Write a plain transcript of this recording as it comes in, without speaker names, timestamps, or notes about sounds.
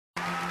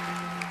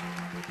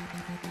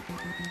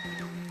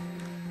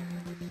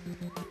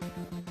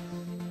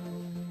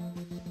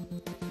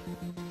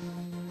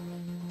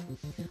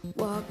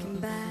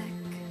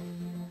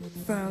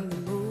from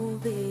the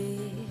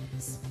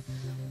movies,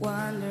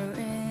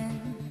 wondering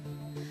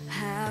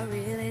how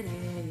real it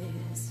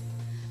is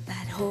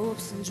that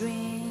hopes and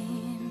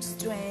dreams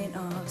drain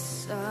of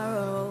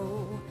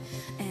sorrow,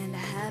 and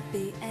a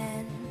happy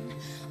end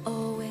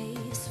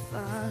always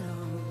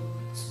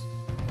follows.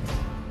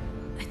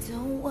 I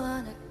don't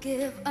wanna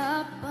give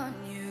up on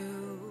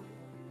you.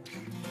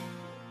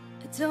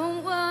 I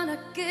don't wanna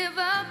give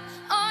up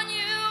on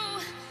you.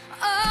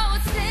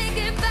 Oh, take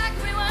it back,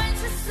 rewind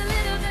just a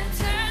little, then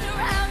turn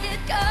around, get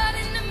caught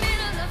in the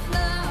middle of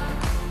love.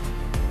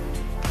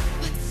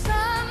 But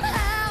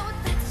somehow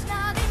that's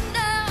not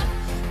enough.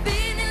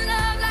 Being in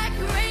love like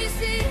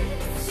crazy,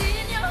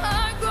 seeing your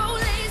heart grow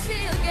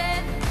lazy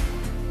again.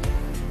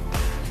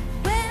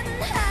 When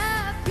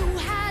have you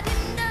had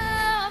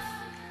enough?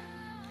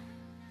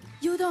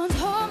 You don't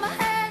hold my